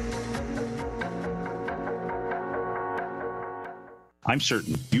 I'm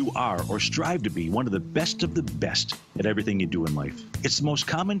certain you are or strive to be one of the best at everything you do in life. It's the most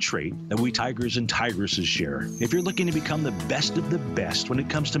common trait that we tigers and tigresses share. If you're looking to become the best of the best when it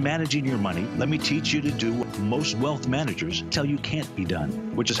comes to managing your money, let me teach you to do what most wealth managers tell you can't be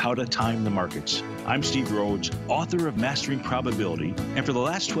done, which is how to time the markets. I'm Steve Rhodes, author of Mastering Probability, and for the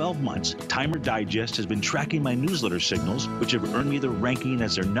last 12 months, Timer Digest has been tracking my newsletter signals, which have earned me the ranking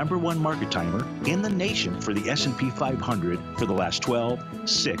as their #1 market timer in the nation for the S&P 500 for the last 12,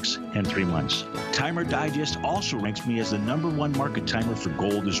 6, and 3 months. Timer Digest also ranks me as the #1 market timer for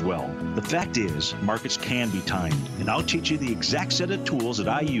gold as well. The fact is, markets can be timed, and I'll teach you the exact set of tools that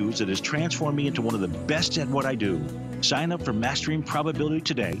I use that has transformed me into one of the best at what I do. Sign up for Mastering Probability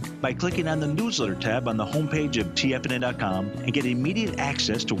today by clicking on the newsletter tab on the homepage of TFNN.com and get immediate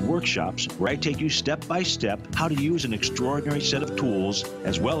access to workshops where I take you step by step how to use an extraordinary set of tools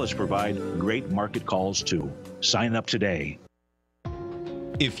as well as provide great market calls too. Sign up today.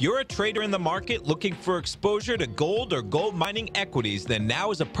 If you're a trader in the market looking for exposure to gold or gold mining equities, then now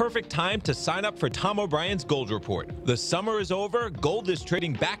is a perfect time to sign up for Tom O'Brien's Gold Report. The summer is over, gold is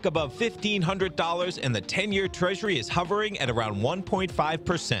trading back above $1,500, and the 10-year Treasury is hovering at around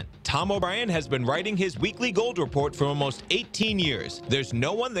 1.5%. Tom O'Brien has been writing his weekly gold report for almost 18 years. There's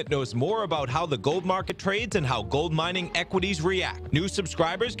no one that knows more about how the gold market trades and how gold mining equities react. New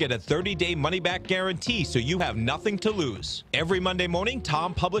subscribers get a 30-day money-back guarantee, so you have nothing to lose. Every Monday morning,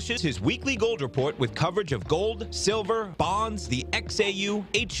 Tom publishes his weekly gold report with coverage of gold, silver, bonds, the XAU,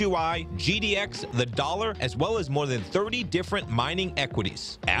 HUI, GDX, the dollar, as well as more than 30 different mining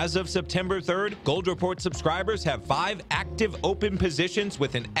equities. As of September 3rd, Gold Report subscribers have 5 active open positions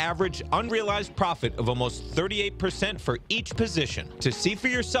with an average unrealized profit of almost 38% for each position. To see for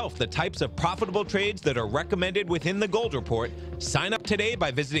yourself the types of profitable trades that are recommended within the Gold Report, sign up today by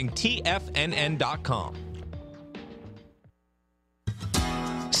visiting TFNN.com.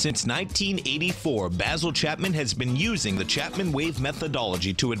 Since 1984, Basil Chapman has been using the Chapman Wave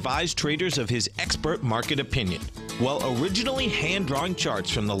methodology to advise traders of his expert market opinion. While originally hand-drawing charts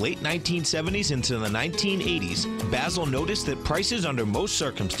from the late 1970s into the 1980s, Basil noticed that prices under most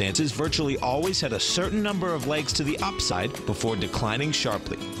circumstances virtually always had a certain number of legs to the upside before declining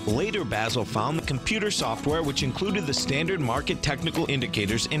sharply. Later, Basil found that computer software, which included the standard market technical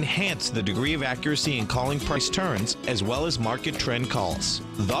indicators, enhanced the degree of accuracy in calling price turns, as well as market trend calls.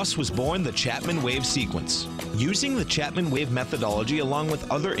 Thus was born the Chapman Wave sequence. Using the Chapman Wave methodology along with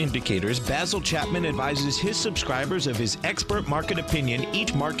other indicators, Basil Chapman advises his subscribers of his expert market opinion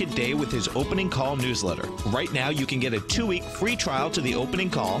each market day with his opening call newsletter. Right now, you can get a 2-week free trial to the opening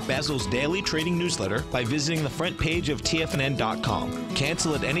call, Basil's daily trading newsletter, by visiting the front page of TFNN.com.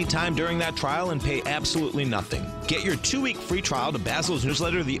 Cancel at any time during that trial and pay absolutely nothing. Get your 2-week free trial to Basil's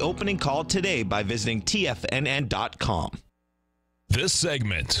newsletter, The Opening Call, today by visiting TFNN.com. This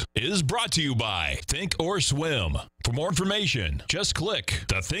segment is brought to you by Think or Swim. For more information, just click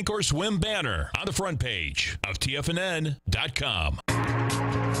the Think or Swim banner on the front page of TFNN.com.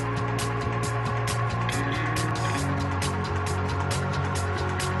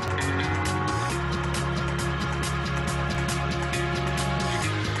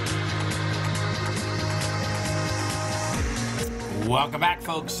 Welcome back,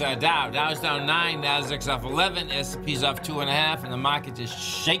 folks. Dow's down 9, Nasdaq's off 11, S&P's off 2.5, and the market just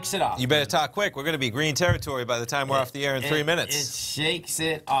shakes it off. You better talk quick. We're going to be green territory by the time we're off the air in 3 minutes. It shakes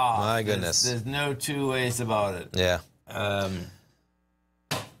it off. My goodness. There's no two ways about it. Yeah.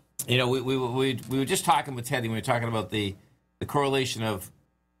 You know, we were just talking with Teddy. We were talking about the correlation of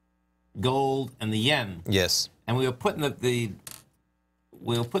gold and the yen. Yes. And we were putting the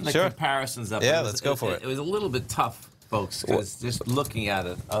Sure. comparisons up. Yeah, let's go for it. It was a little bit tough, folks, because just looking at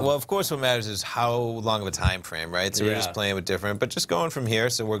it. Well, of course, what matters is how long of a time frame, right? So we're just playing with different, but just going from here.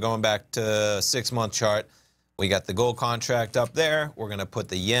 So we're going back to 6-month chart. We got the gold contract up there. We're going to put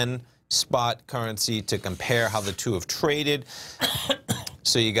the yen spot currency to compare how the two have traded.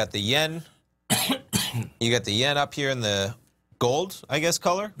 So you got the yen. You got the yen up here in the gold, I guess,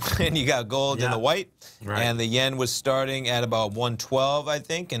 color, and you got gold in the white. Right. And the yen was starting at about 112, I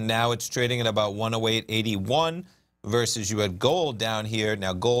think, and now it's trading at about 108.81 versus you had gold down here.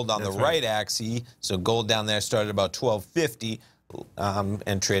 Now gold on the right axis, so gold down there started about 1250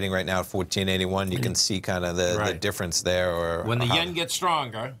 and trading right now at 1481. You can see kind of the difference there. Or when the yen gets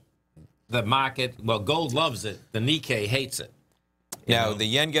stronger, the market, well, gold loves it. The Nikkei hates it. Now, the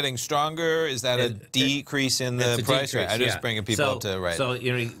yen getting stronger, is that a decrease in the price? Right. I'm just bringing people up to, right. So,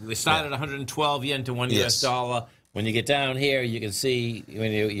 we started at 112 yen to 1 US dollar. When you get down here, you can see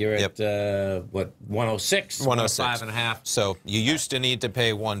when you're at, 106, 105.5. So you used to need to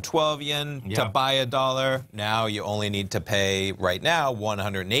pay 112 yen to buy a dollar. Now you only need to pay, right now,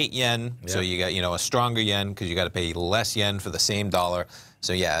 108 yen. So you got, a stronger yen because you got to pay less yen for the same dollar.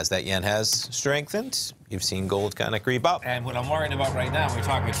 So yeah, as that yen has strengthened, you've seen gold kind of creep up. And what I'm worried about right now, we're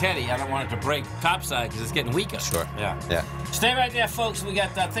talking with Teddy, I don't want it to break topside because it's getting weaker. Sure. Yeah. Stay right there, folks. We got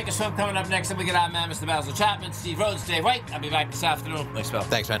Think or Swim coming up next, and we got our man, Mr. Basil Chapman, Steve Rhodes, Dave White. I'll be back this afternoon. Thanks, Bill.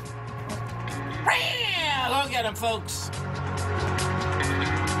 Thanks, man. Go get him, folks.